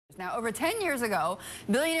Now, over 10 years ago,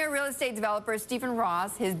 billionaire real estate developer Stephen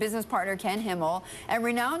Ross, his business partner Ken Himmel, and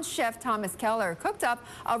renowned chef Thomas Keller cooked up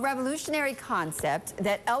a revolutionary concept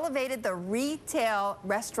that elevated the retail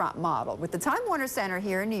restaurant model. With the Time Warner Center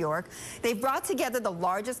here in New York, they've brought together the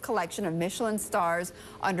largest collection of Michelin stars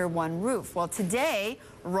under one roof. Well, today,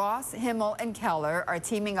 Ross, Himmel, and Keller are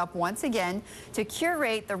teaming up once again to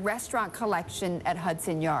curate the restaurant collection at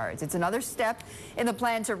Hudson Yards. It's another step in the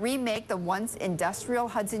plan to remake the once industrial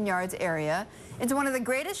Hudson Yards area into one of the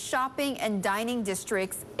greatest shopping and dining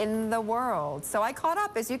districts in the world. So I caught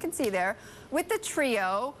up, as you can see there, with the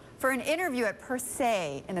trio for an interview at Per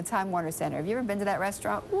Se in the Time Warner Center. Have you ever been to that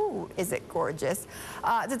restaurant? Ooh, is it gorgeous?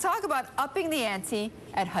 To talk about upping the ante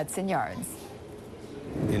at Hudson Yards.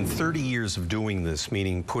 In 30 years of doing this,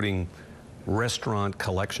 meaning putting restaurant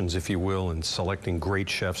collections, if you will, and selecting great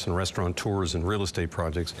chefs and restaurateurs and real estate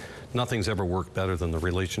projects, nothing's ever worked better than the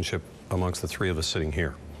relationship amongst the three of us sitting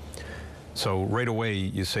here. So right away,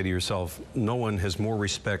 you say to yourself, no one has more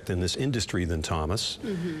respect in this industry than Thomas.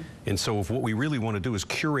 And so if what we really want to do is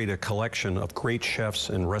curate a collection of great chefs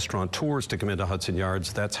and restaurateurs to come into Hudson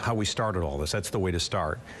Yards, that's how we started all this. That's the way to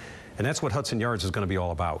start. And that's what Hudson Yards is going to be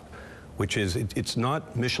all about, which is, it's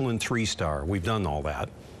not Michelin 3-star. We've done all that.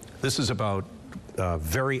 This is about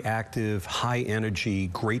very active, high energy,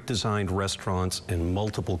 great designed restaurants and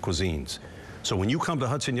multiple cuisines. So when you come to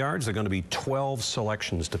Hudson Yards, there are going to be 12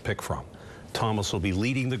 selections to pick from. Thomas will be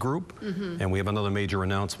leading the group, and we have another major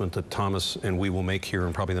announcement that Thomas and we will make here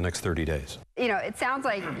in probably the next 30 days. You know, it sounds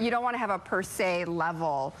like you don't want to have a Per Se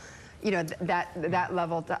level, you know, that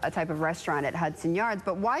level type of restaurant at Hudson Yards,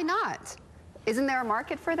 but why not? Isn't there a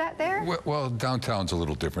market for that there? Well, downtown's a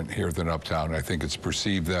little different here than uptown. I think it's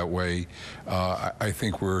perceived that way. I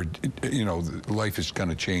think you know, life is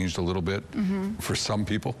kind of changed a little bit for some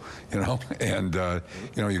people, you know, and,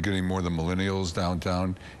 you know, you're getting more of the millennials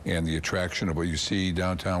downtown and the attraction of what you see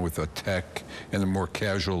downtown with the tech and the more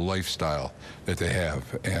casual lifestyle that they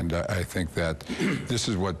have. And I think that this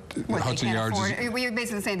is what Hudson Yards is. You're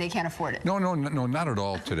basically saying they can't afford it. No, not at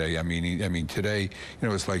all today. I mean, today, you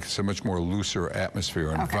know, it's like so much more looser atmosphere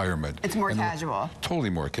and environment. It's more casual. Totally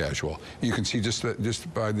more casual. You can see just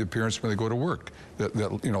by the appearance when they go to work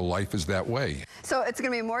that you know, life is that way. So it's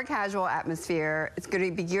going to be a more casual atmosphere. It's going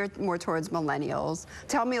to be geared more towards millennials.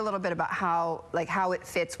 Tell me a little bit about how it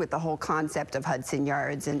fits with the whole concept of Hudson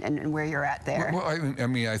Yards and where you're at there. Well, I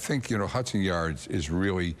mean, I think, you know, Hudson Yards is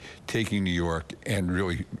really taking New York and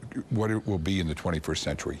really what it will be in the 21st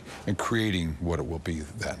century and creating what it will be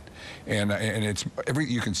then. And it's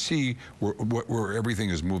you can see where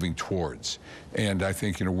everything is moving towards. And I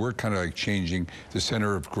think, you know, we're kind of like changing the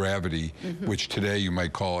center of gravity, which today you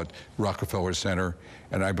might call it Rockefeller Center,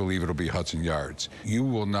 and I believe it'll be Hudson Yards. You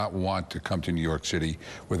will not want to come to New York City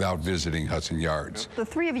without visiting Hudson Yards. The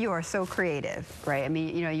three of you are so creative, right? I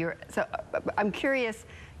mean, you know, I'm curious,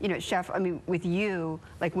 you know, Chef, I mean, with you,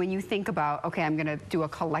 like when you think about, okay, I'm gonna do a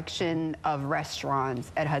collection of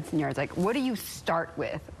restaurants at Hudson Yards, like what do you start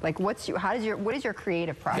with? Like what is your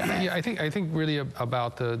creative process? Yeah, I think really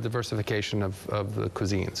about the diversification of the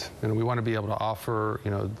cuisines. And we want to be able to offer, you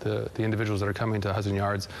know, the individuals that are coming to Hudson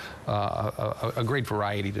Yards a great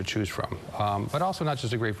variety to choose from. But also not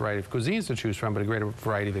just a great variety of cuisines to choose from, but a great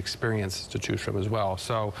variety of experiences to choose from as well.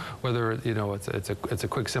 So whether, you know, it's a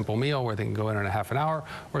quick, simple meal where they can go in a half an hour,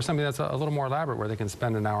 or something that's a little more elaborate where they can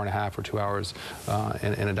spend an hour and a half or 2 hours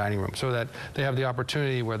in a dining room, so that they have the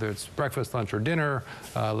opportunity, whether it's breakfast, lunch, or dinner,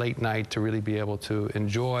 late night, to really be able to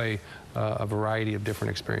enjoy a variety of different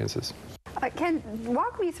experiences. Ken,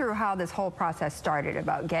 walk me through how this whole process started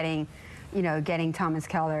about getting Thomas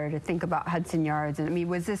Keller to think about Hudson Yards. And I mean,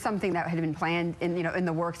 was this something that had been planned in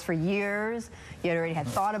the works for years? You had already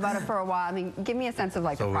thought about it for a while. I mean, give me a sense of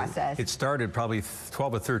the process. It started probably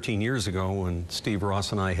 12 or 13 years ago when Steve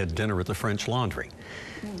Ross and I had dinner at the French Laundry.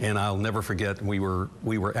 And I'll never forget, we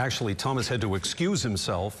were actually, Thomas had to excuse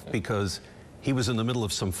himself because he was in the middle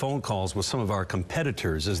of some phone calls with some of our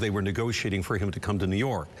competitors as they were negotiating for him to come to New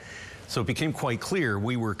York. So it became quite clear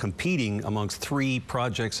we were competing amongst 3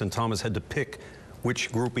 projects, and Thomas had to pick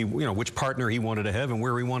which group which partner he wanted to have and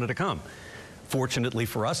where he wanted to come. Fortunately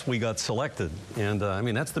for us, we got selected, and I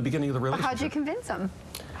mean, that's the beginning of the relationship. How'd you convince him?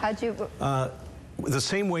 How'd you? The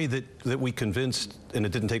same way that we convinced, and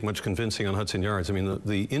it didn't take much convincing on Hudson Yards. I mean,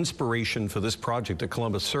 the inspiration for this project at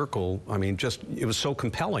Columbus Circle, I mean, it was so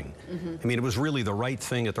compelling. I mean, it was really the right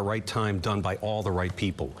thing at the right time, done by all the right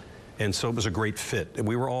people. And so it was a great fit.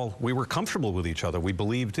 We were comfortable with each other. We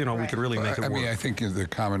believed, you know, we could really make it work. I mean, I think the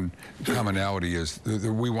commonality is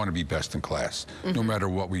that we want to be best in class, no matter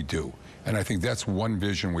what we do. And I think that's one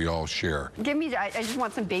vision we all share. Give me, I just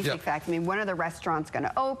want some basic facts. I mean, when are the restaurants going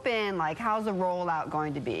to open? Like, how's the rollout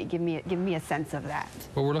going to be? Give me a sense of that.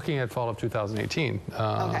 Well, we're looking at fall of 2018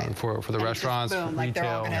 for the restaurants, boom, like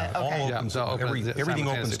retail. Everything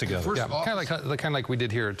opens together. Yeah, kind of like we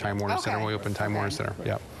did here at Time Warner Center when we opened Time Warner Center.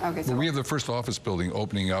 Yeah. Okay. So we have the first office building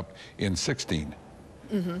opening up in 16.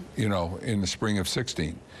 You know, in the spring of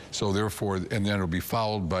 16. So therefore, and then it'll be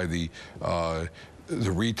followed by the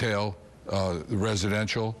retail, the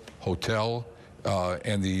residential, hotel,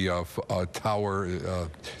 and the tower,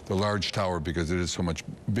 the large tower, because it is so much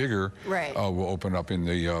bigger, will open up in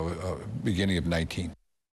the beginning of 19.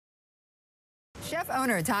 Chef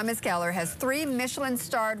owner Thomas Keller has 3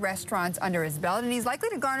 Michelin-starred restaurants under his belt, and he's likely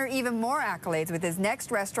to garner even more accolades with his next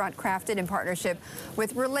restaurant crafted in partnership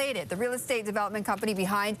with Related, the real estate development company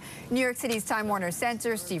behind New York City's Time Warner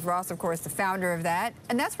Center. Steve Ross, of course, the founder of that.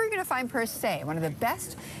 And that's where you're going to find Per Se, one of the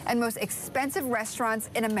best and most expensive restaurants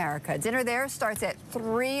in America. Dinner there starts at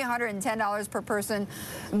 $310 per person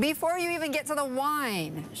before you even get to the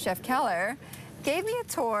wine. Chef Keller gave me a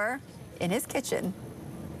tour in his kitchen.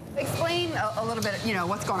 Explain a little bit, you know,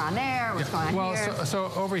 what's going on there, what's going on here.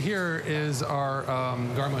 So over here is our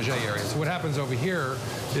garde manger area. So what happens over here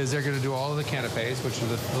is they're going to do all of the canapes, which are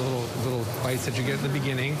the little bites that you get at the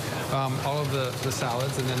beginning, all of the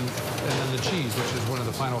salads, and then the cheese, which is one of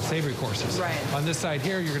the final savory courses. Right. On this side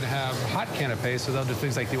here, you're going to have hot canapes, so they'll do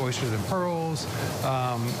things like the oysters and pearls,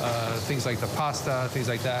 things like the pasta, things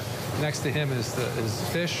like that. Next to him is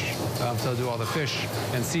fish, so they'll do all the fish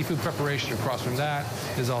and seafood preparation. Across from that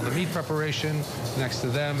is all the meat preparation. Next to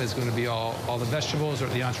them is going to be all the vegetables or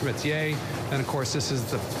the entremetier. And of course, this is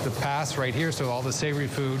the pass right here, so all the savory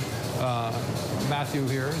food. Matthew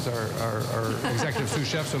here is our executive sous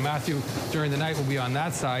chef. So Matthew, during the night, will be on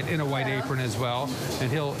that side in a white apron as well,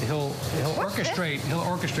 and he'll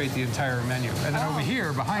orchestrate the entire menu. And then over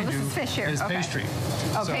here behind you is pastry.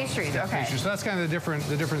 Oh, pastries. Okay. Pastry. So that's kind of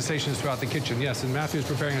the different stations throughout the kitchen. Yes, and Matthew's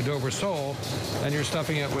preparing a Dover sole, and you're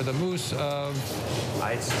stuffing it with a mousse of.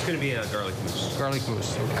 It's going to be a garlic mousse. Garlic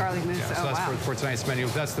mousse. Okay. Garlic mousse. Yeah, so that's for tonight's menu.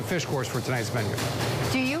 That's the fish course for tonight's menu.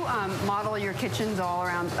 Do you model your kitchens all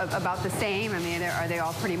around about the same? I mean, are they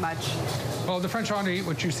all pretty much? Well, the French Laundry,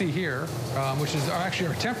 which you see here, which is actually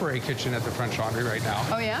our temporary kitchen at the French Laundry right now.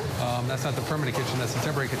 Oh, yeah? That's not the permanent kitchen, that's the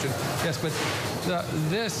temporary kitchen. Yes, but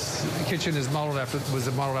this kitchen was modeled after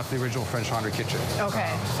the original French Laundry kitchen.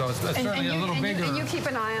 Okay. So it's certainly a little bigger. And you keep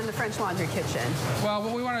an eye on the French Laundry kitchen? Well,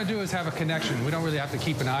 what we want to do is have a connection. We don't really have to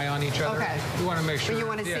keep an eye on each other. Okay. We want to make sure. But you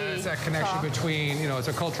want to see it's that connection between, you know, it's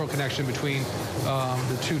a cultural connection between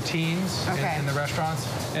the two teams in the restaurants,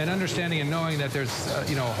 and understanding and knowing that there's,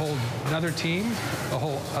 you know, another team, a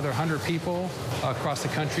whole other 100 people across the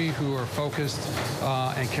country who are focused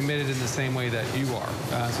and committed in the same way that you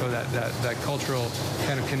are. So that cultural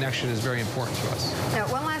kind of connection is very important to us. Now,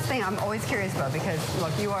 one last thing I'm always curious about, because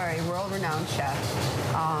look, you are a world-renowned chef,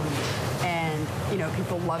 and you know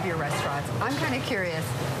people love your restaurants. I'm kind of curious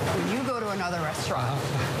when you go to another restaurant.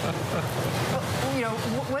 You know,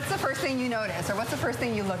 what's the first thing you notice, or what's the first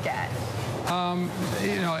thing you look at?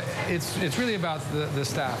 You know, it's really about the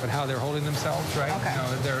staff and how they're holding themselves, right? Okay.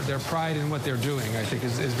 You know, their pride in what they're doing, I think,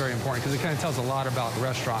 is very important, because it kind of tells a lot about the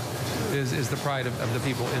restaurant, is the pride of the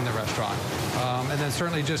people in the restaurant. And then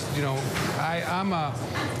certainly just, you know,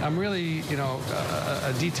 I'm really, you know,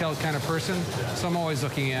 a detailed kind of person, so I'm always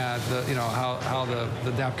looking at you know, how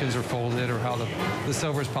the napkins are folded, or how the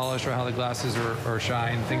silver's polished, or how the glasses are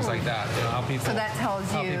shined, things like that. You know, how people, so that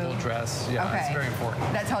tells how people dress. Yeah, it's very important.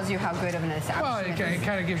 That tells you how good of an establishment. Well, it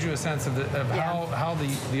kind of gives you a sense of how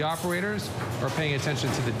the operators are paying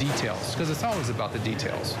attention to the details, because it's always about the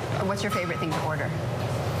details. What's your favorite thing to order?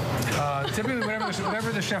 Typically,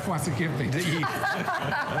 whatever the chef wants to give me to eat.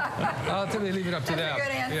 I'll typically leave it up to them. That's a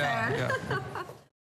good answer. Yeah.